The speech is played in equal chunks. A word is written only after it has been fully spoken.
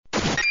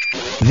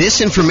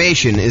This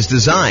information is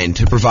designed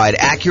to provide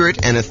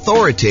accurate and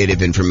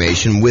authoritative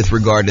information with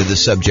regard to the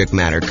subject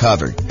matter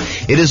covered.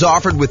 It is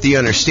offered with the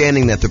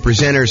understanding that the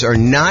presenters are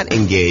not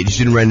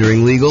engaged in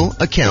rendering legal,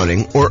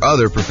 accounting, or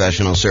other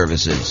professional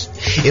services.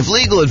 If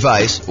legal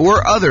advice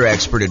or other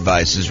expert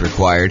advice is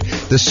required,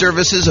 the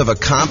services of a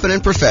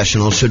competent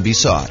professional should be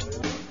sought.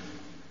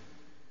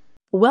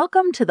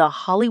 Welcome to the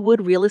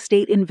Hollywood Real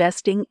Estate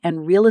Investing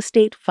and Real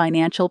Estate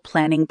Financial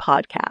Planning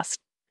Podcast.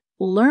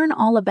 Learn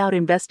all about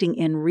investing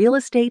in real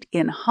estate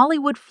in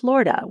Hollywood,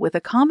 Florida, with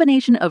a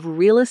combination of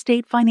real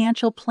estate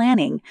financial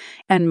planning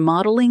and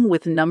modeling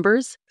with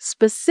numbers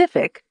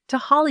specific to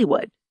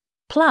Hollywood,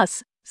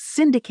 plus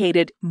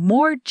syndicated,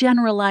 more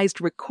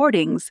generalized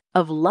recordings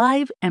of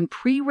live and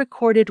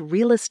pre-recorded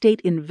real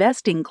estate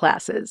investing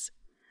classes.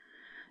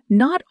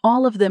 Not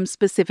all of them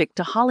specific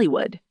to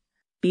Hollywood.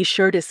 Be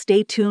sure to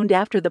stay tuned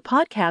after the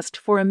podcast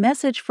for a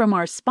message from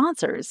our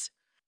sponsors.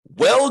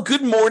 Well,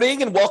 good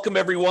morning and welcome,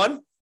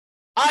 everyone.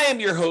 I am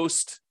your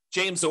host,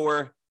 James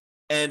Orr,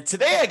 and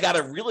today I got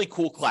a really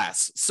cool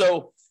class.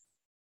 So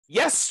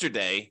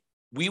yesterday,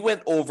 we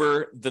went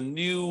over the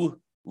new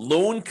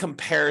loan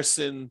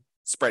comparison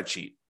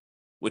spreadsheet,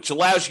 which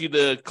allows you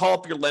to call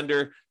up your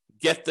lender,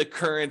 get the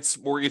current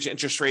mortgage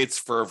interest rates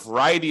for a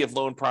variety of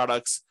loan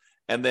products,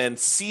 and then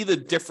see the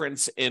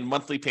difference in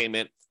monthly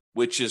payment,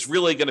 which is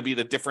really going to be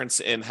the difference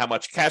in how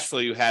much cash flow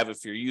you have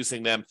if you're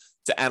using them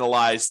to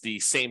analyze the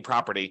same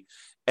property.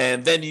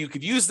 And then you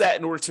could use that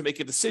in order to make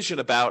a decision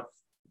about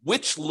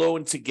which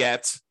loan to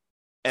get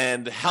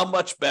and how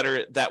much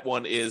better that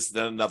one is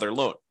than another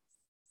loan.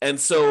 And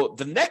so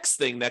the next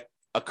thing that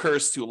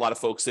occurs to a lot of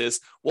folks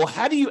is, well,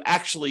 how do you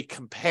actually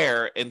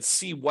compare and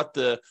see what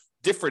the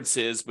difference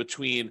is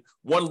between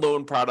one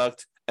loan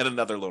product and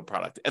another loan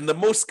product? And the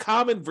most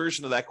common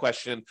version of that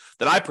question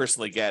that I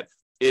personally get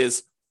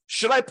is,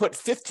 should I put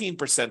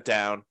 15%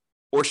 down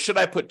or should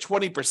I put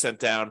 20%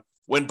 down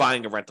when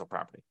buying a rental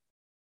property?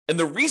 And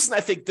the reason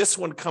I think this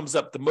one comes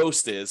up the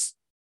most is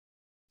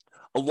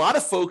a lot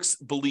of folks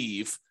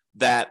believe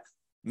that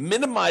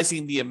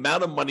minimizing the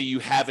amount of money you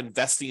have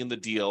investing in the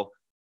deal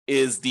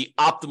is the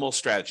optimal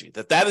strategy,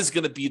 that is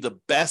going to be the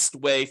best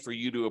way for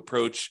you to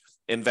approach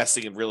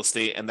investing in real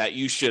estate, and that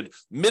you should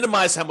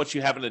minimize how much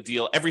you have in a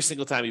deal every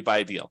single time you buy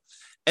a deal.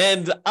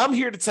 And I'm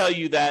here to tell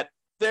you that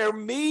there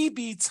may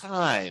be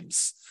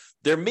times,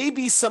 there may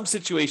be some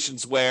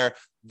situations where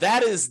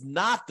that is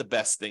not the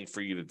best thing for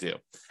you to do.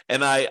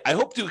 And I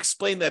hope to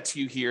explain that to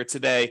you here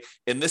today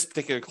in this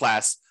particular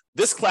class.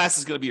 This class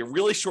is going to be a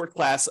really short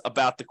class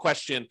about the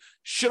question,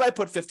 should I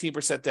put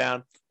 15%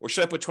 down or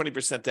should I put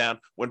 20% down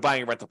when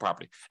buying a rental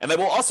property? And I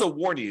will also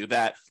warn you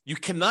that you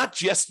cannot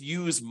just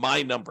use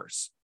my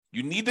numbers.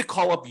 You need to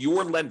call up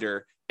your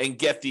lender and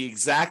get the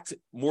exact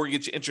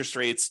mortgage interest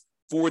rates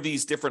for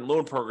these different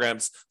loan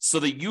programs so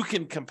that you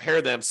can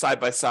compare them side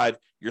by side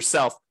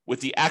yourself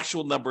with the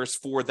actual numbers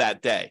for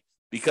that day,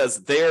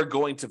 because they're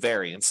going to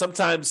vary. And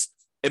sometimes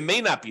it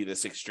may not be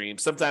this extreme.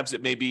 Sometimes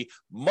it may be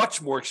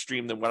much more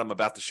extreme than what I'm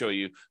about to show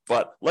you,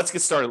 but let's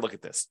get started and look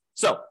at this.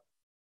 So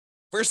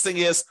first thing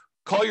is,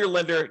 call your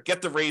lender,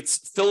 get the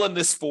rates, fill in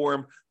this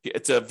form.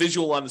 It's a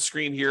visual on the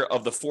screen here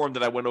of the form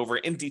that I went over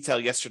in detail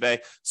yesterday.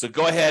 So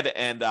go ahead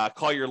and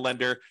call your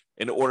lender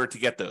in order to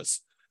get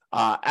those.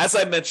 As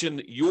I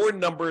mentioned, your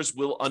numbers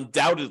will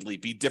undoubtedly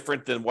be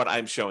different than what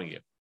I'm showing you.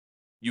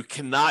 You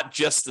cannot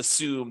just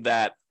assume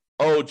that,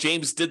 oh,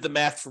 James did the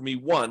math for me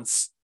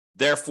once,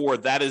 therefore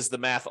that is the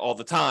math all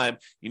the time.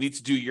 You need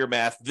to do your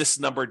math. This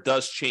number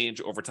does change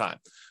over time.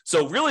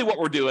 So really what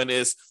we're doing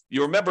is,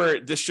 you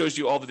remember this shows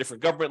you all the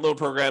different government loan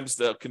programs,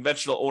 the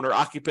conventional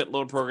owner-occupant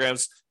loan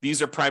programs.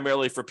 These are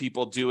primarily for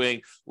people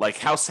doing like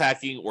house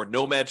hacking or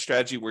nomad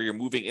strategy where you're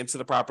moving into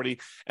the property.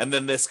 And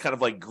then this kind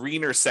of like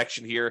greener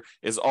section here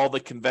is all the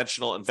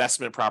conventional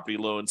investment property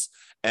loans.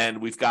 And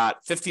we've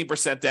got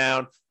 15%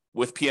 down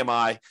with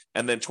PMI,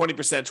 and then 20%,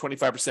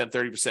 25%,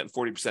 30%, and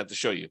 40% to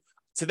show you.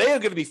 Today, I'm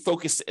going to be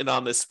focused in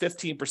on this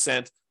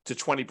 15% to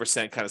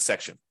 20% kind of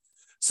section.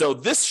 So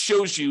this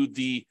shows you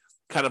the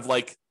kind of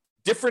like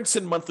difference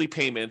in monthly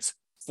payments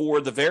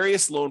for the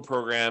various loan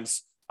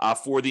programs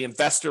for the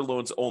investor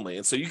loans only.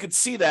 And so you can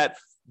see that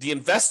the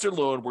investor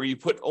loan where you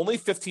put only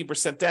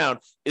 15% down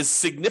is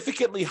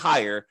significantly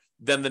higher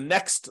than the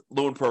next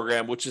loan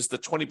program, which is the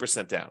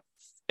 20% down.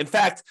 In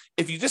fact,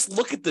 if you just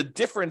look at the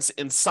difference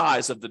in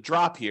size of the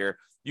drop here,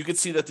 you can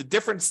see that the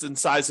difference in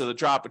size of the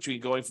drop between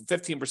going from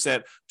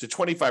 15% to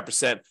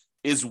 25%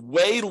 is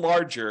way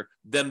larger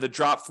than the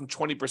drop from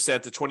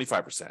 20% to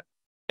 25%.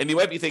 And you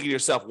might be thinking to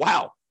yourself,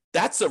 wow,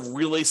 that's a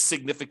really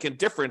significant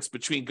difference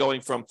between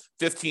going from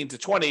 15 to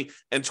 20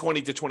 and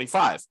 20 to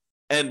 25.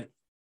 And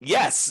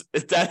yes,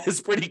 that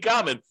is pretty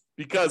common,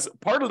 because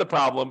part of the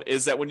problem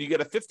is that when you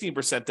get a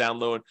 15% down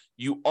loan,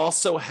 you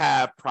also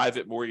have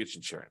private mortgage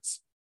insurance.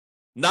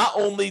 Not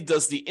only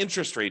does the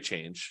interest rate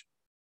change,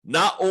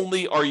 not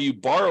only are you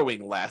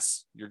borrowing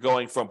less, you're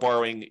going from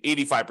borrowing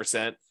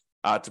 85%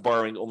 to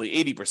borrowing only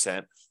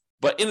 80%,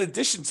 but in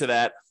addition to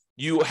that,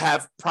 you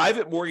have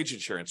private mortgage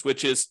insurance,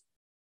 which is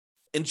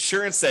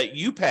insurance that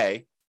you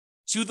pay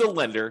to the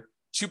lender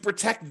to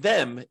protect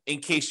them in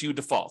case you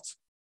default.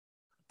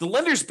 The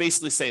lender's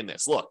basically saying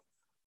this, look,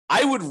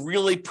 I would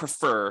really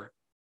prefer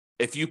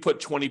if you put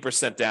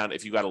 20% down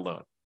if you got a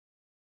loan.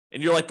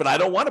 And you're like, but I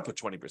don't want to put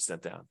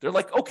 20% down. They're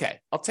like, okay,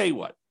 I'll tell you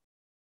what.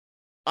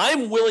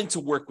 I'm willing to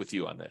work with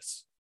you on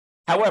this.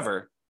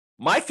 However,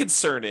 my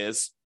concern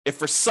is if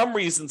for some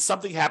reason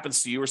something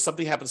happens to you or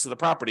something happens to the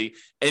property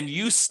and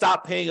you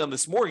stop paying on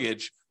this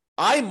mortgage,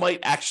 I might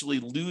actually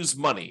lose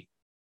money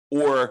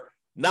or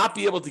not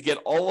be able to get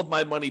all of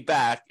my money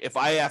back if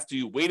I have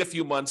to wait a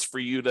few months for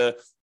you to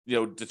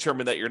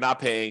determine that you're not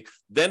paying,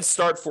 then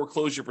start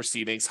foreclosure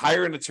proceedings,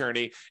 hire an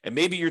attorney, and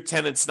maybe your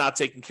tenant's not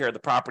taking care of the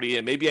property,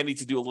 and maybe I need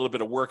to do a little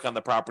bit of work on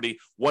the property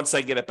once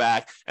I get it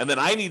back, and then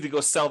I need to go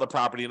sell the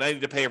property, and I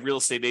need to pay a real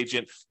estate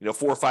agent,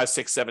 4, 5,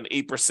 6, 7,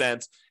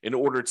 8% in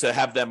order to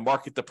have them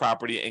market the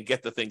property and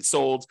get the thing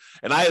sold.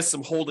 And I have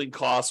some holding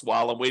costs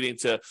while I'm waiting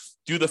to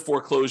do the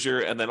foreclosure,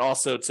 and then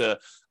also to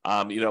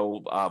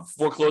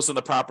foreclose on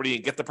the property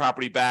and get the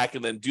property back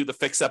and then do the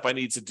fix up I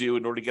need to do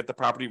in order to get the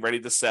property ready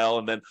to sell.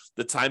 And then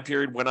the time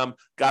period when I'm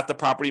got the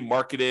property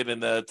marketed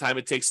and the time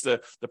it takes the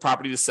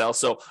property to sell.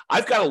 So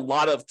I've got a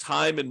lot of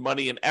time and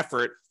money and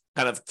effort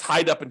kind of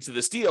tied up into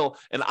this deal.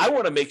 And I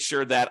want to make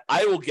sure that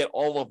I will get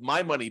all of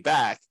my money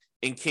back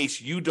in case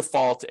you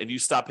default and you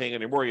stop paying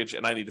on your mortgage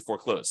and I need to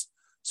foreclose.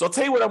 So I'll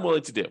tell you what I'm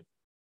willing to do.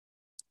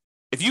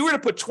 If you were to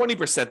put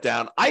 20%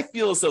 down, I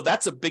feel as though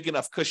that's a big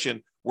enough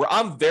cushion where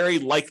I'm very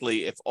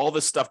likely, if all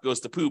this stuff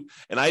goes to poop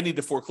and I need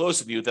to foreclose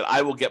with you, that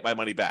I will get my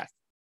money back.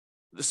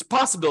 There's a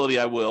possibility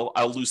I'll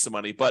lose some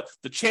money, but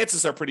the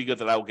chances are pretty good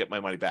that I will get my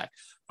money back.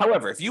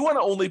 However, if you want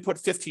to only put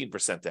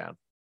 15% down,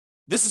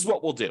 this is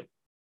what we'll do.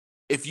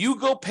 If you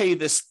go pay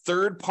this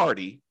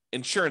third-party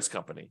insurance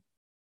company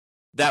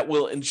that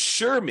will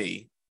insure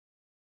me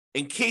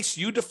in case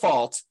you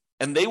default,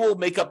 and they will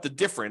make up the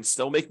difference,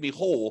 they'll make me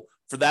whole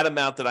for that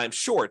amount that I'm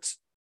short,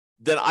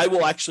 then I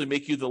will actually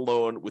make you the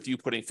loan with you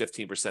putting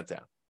 15%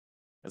 down.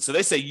 And so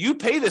they say, you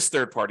pay this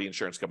third-party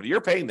insurance company,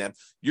 you're paying them,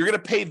 you're going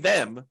to pay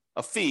them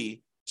a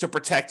fee to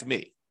protect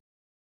me.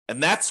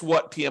 And that's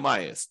what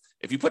PMI is.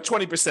 If you put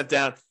 20%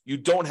 down, you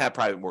don't have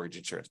private mortgage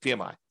insurance,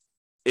 PMI.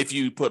 If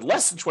you put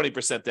less than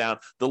 20% down,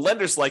 the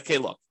lender's like, hey,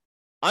 look,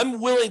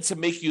 I'm willing to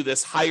make you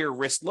this higher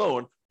risk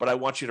loan, but I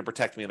want you to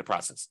protect me in the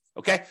process,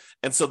 okay?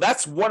 And so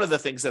that's one of the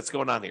things that's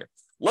going on here.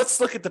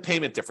 Let's look at the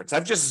payment difference.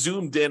 I've just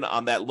zoomed in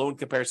on that loan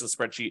comparison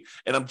spreadsheet,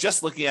 and I'm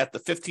just looking at the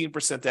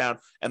 15% down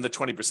and the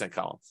 20%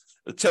 column.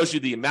 It tells you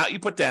the amount you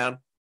put down,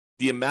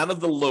 the amount of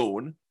the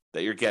loan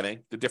that you're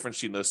getting, the difference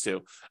between those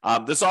two.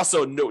 There's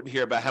also a note in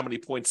here about how many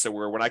points there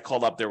were. When I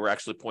called up, there were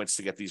actually points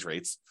to get these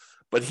rates.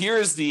 But here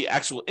is the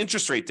actual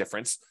interest rate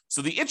difference.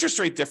 So the interest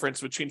rate difference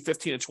between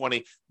 15 and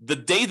 20, the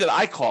day that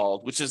I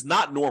called, which is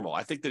not normal.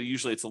 I think that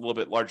usually it's a little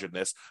bit larger than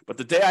this, but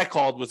the day I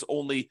called was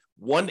only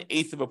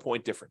 1/8 of a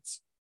point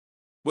difference,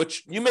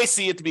 which you may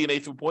see it to be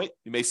 1/8 of a point.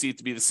 You may see it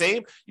to be the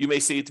same. You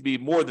may see it to be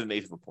more than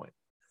 1/8 of a point.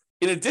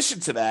 In addition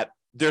to that,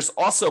 there's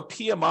also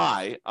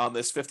PMI on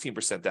this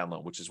 15% down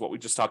loan, which is what we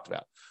just talked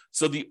about.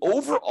 So the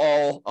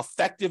overall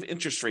effective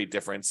interest rate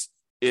difference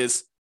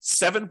is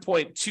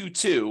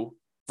 7.22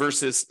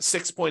 versus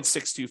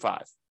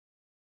 6.625.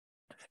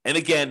 And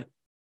again,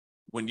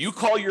 when you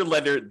call your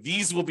lender,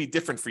 these will be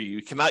different for you.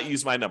 You cannot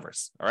use my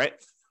numbers, all right?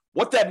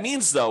 What that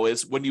means, though,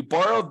 is when you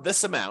borrow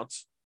this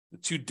amount, the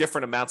two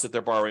different amounts that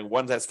they're borrowing,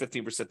 one has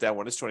 15% down,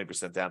 one is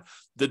 20% down,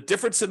 the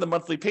difference in the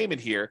monthly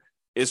payment here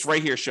is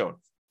right here shown.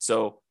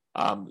 So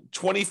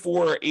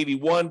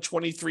 $24.81,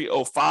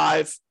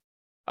 $23.05.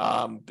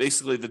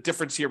 Basically, the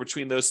difference here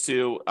between those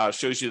two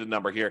shows you the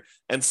number here.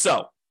 And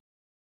so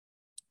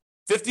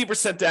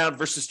 50% down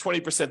versus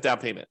 20% down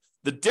payment.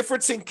 The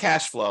difference in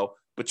cash flow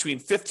between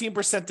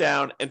 15%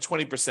 down and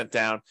 20%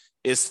 down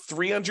is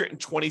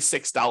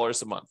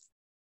 $326 a month.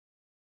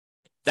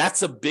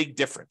 That's a big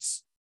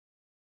difference.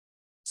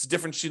 It's the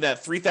difference between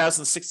that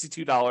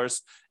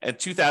 $3,062 and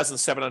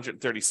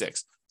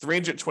 $2,736,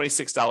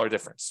 $326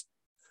 difference.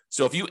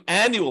 So if you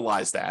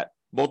annualize that,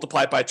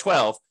 multiply it by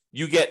 12,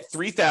 you get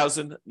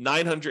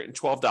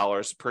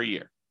 $3,912 per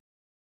year.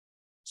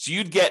 So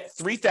you'd get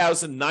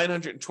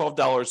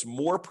 $3,912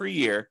 more per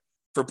year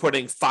for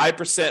putting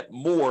 5%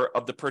 more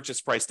of the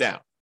purchase price down.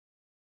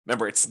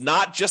 Remember, it's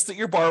not just that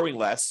you're borrowing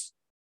less,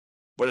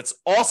 but it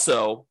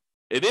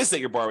is that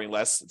you're borrowing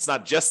less. It's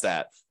not just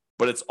that,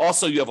 but it's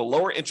also you have a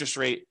lower interest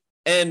rate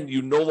and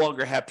you no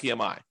longer have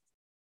PMI.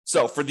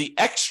 So for the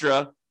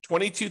extra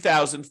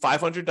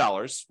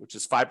 $22,500, which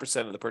is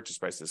 5% of the purchase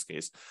price in this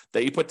case,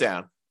 that you put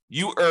down,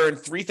 you earn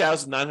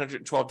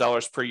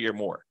 $3,912 per year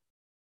more,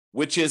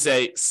 which is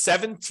a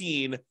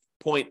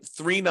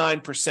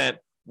 17.39%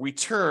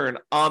 return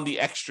on the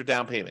extra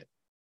down payment.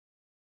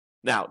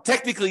 Now,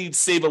 technically, you'd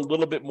save a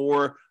little bit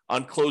more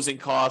on closing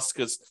costs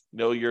because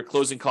your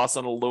closing costs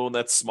on a loan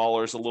that's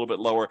smaller is a little bit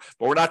lower,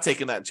 but we're not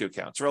taking that into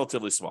account. It's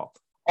relatively small.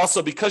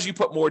 Also, because you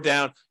put more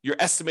down, your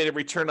estimated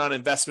return on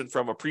investment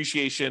from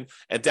appreciation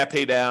and debt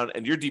pay down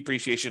and your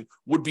depreciation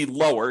would be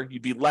lower.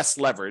 You'd be less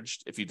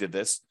leveraged if you did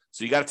this.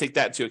 So you got to take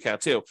that into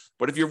account too.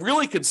 But if you're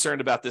really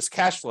concerned about this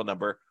cash flow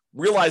number,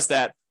 realize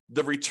that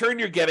the return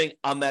you're getting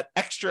on that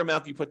extra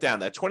amount you put down,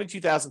 that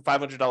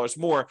 $22,500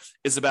 more,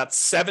 is about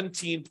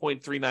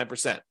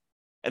 17.39%.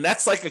 And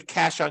that's like a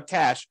cash on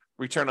cash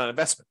return on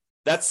investment.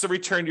 That's the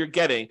return you're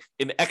getting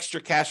in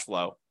extra cash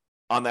flow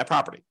on that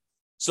property.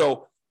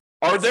 So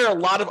are there a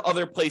lot of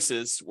other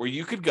places where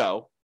you could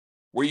go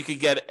where you could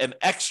get an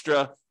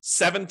extra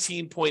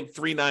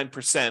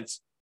 17.39%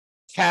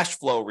 cash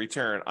flow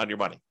return on your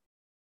money?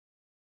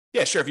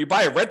 Yeah, sure. If you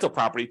buy a rental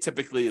property,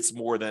 typically it's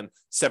more than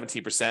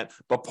 17%,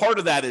 but part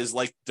of that is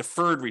like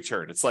deferred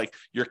return. It's like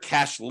your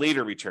cash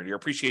later return, your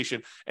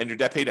appreciation and your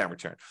debt pay down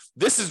return.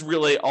 This is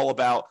really all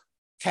about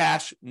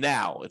cash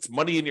now. It's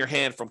money in your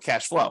hand from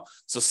cash flow.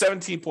 So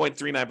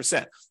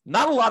 17.39%.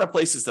 Not a lot of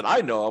places that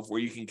I know of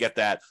where you can get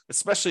that,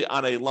 especially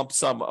on a lump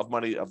sum of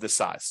money of this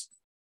size.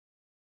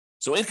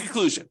 So in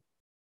conclusion,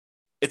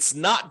 it's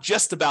not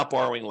just about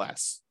borrowing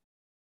less.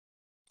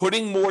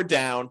 Putting more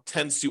down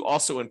tends to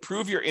also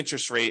improve your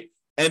interest rate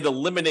and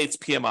eliminates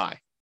PMI.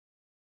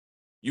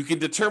 You can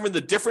determine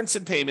the difference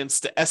in payments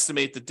to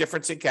estimate the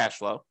difference in cash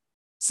flow,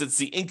 since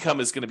the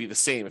income is going to be the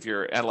same if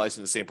you're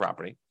analyzing the same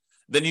property.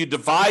 Then you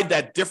divide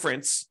that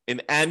difference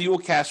in annual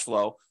cash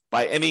flow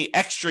by any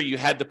extra you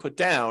had to put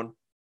down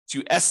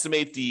to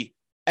estimate the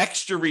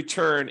extra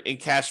return in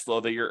cash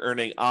flow that you're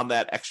earning on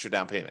that extra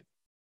down payment.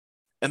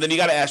 And then you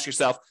got to ask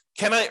yourself,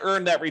 can I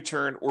earn that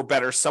return or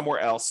better somewhere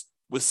else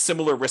with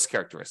similar risk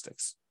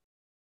characteristics?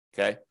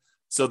 Okay.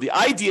 So the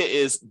idea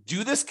is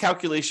do this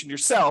calculation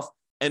yourself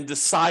and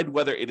decide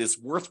whether it is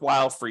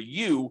worthwhile for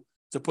you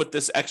to put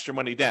this extra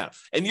money down.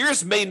 And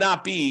yours may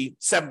not be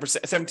 7%,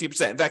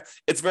 17%. In fact,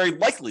 it's very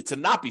likely to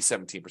not be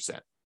 17%.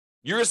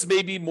 Yours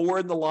may be more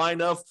in the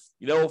line of,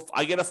 if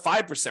I get a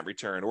 5%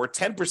 return or a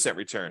 10%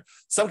 return.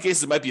 Some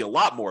cases it might be a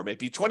lot more,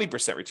 maybe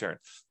 20% return.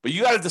 But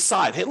you got to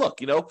decide, hey, look,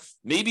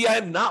 maybe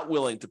I'm not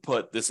willing to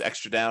put this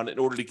extra down in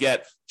order to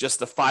get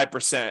just a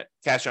 5%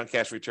 cash on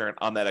cash return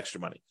on that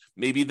extra money.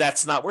 Maybe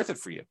that's not worth it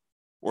for you.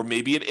 Or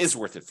maybe it is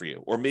worth it for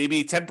you. Or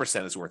maybe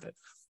 10% is worth it.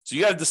 So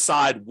you got to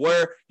decide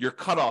where your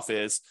cutoff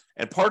is.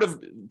 And part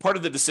of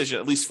the decision,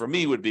 at least for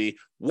me, would be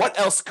what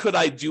else could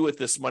I do with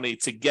this money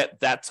to get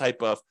that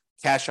type of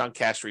cash on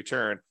cash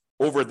return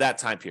over that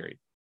time period.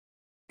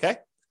 Okay.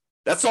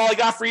 That's all I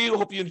got for you.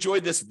 Hope you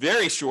enjoyed this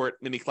very short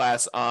mini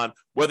class on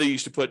whether you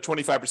should put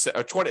 25%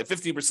 or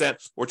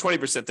 15% or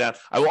 20% down.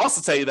 I will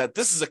also tell you that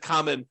this is a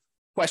common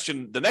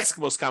question. The next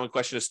most common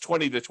question is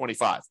 20 to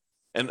 25.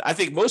 And I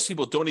think most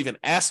people don't even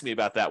ask me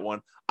about that one.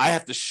 I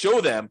have to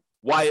show them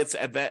why it's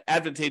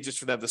advantageous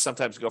for them to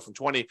sometimes go from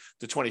 20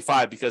 to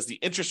 25 because the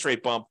interest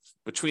rate bump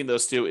between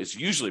those two is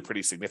usually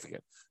pretty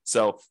significant.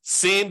 So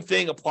same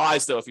thing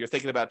applies though if you're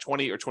thinking about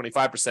 20 or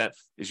 25%,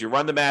 is you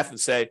run the math and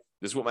say,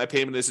 this is what my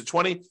payment is at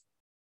 20,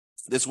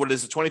 this is what it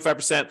is at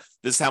 25%,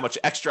 this is how much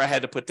extra I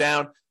had to put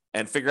down,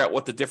 and figure out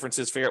what the difference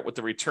is, figure out what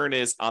the return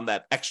is on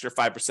that extra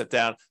 5%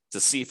 down to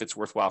see if it's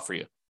worthwhile for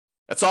you.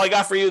 That's all I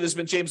got for you. This has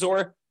been James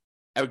Orr.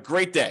 Have a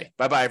great day.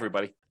 Bye-bye,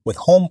 everybody. With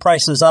home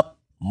prices up,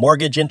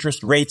 mortgage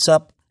interest rates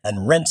up,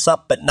 and rents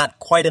up but not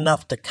quite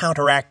enough to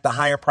counteract the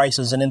higher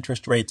prices and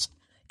interest rates,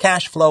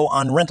 cash flow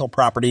on rental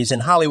properties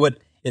in Hollywood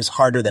is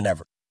harder than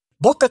ever.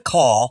 Book a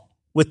call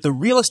with the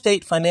Real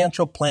Estate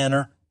Financial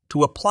Planner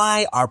to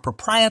apply our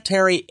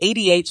proprietary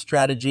 88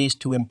 strategies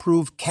to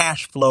improve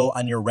cash flow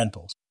on your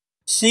rentals.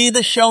 See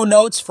the show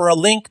notes for a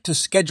link to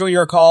schedule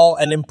your call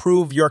and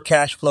improve your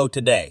cash flow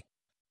today.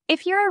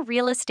 If you're a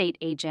real estate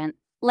agent,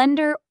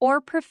 lender,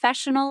 or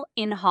professional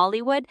in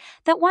Hollywood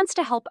that wants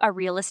to help our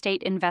real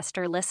estate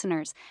investor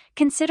listeners,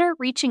 consider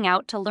reaching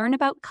out to learn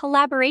about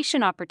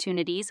collaboration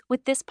opportunities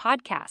with this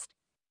podcast.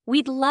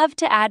 We'd love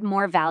to add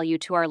more value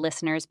to our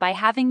listeners by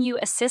having you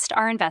assist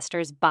our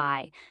investors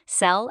buy,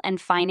 sell, and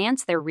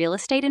finance their real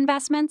estate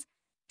investments.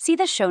 See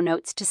the show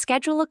notes to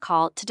schedule a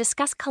call to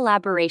discuss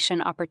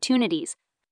collaboration opportunities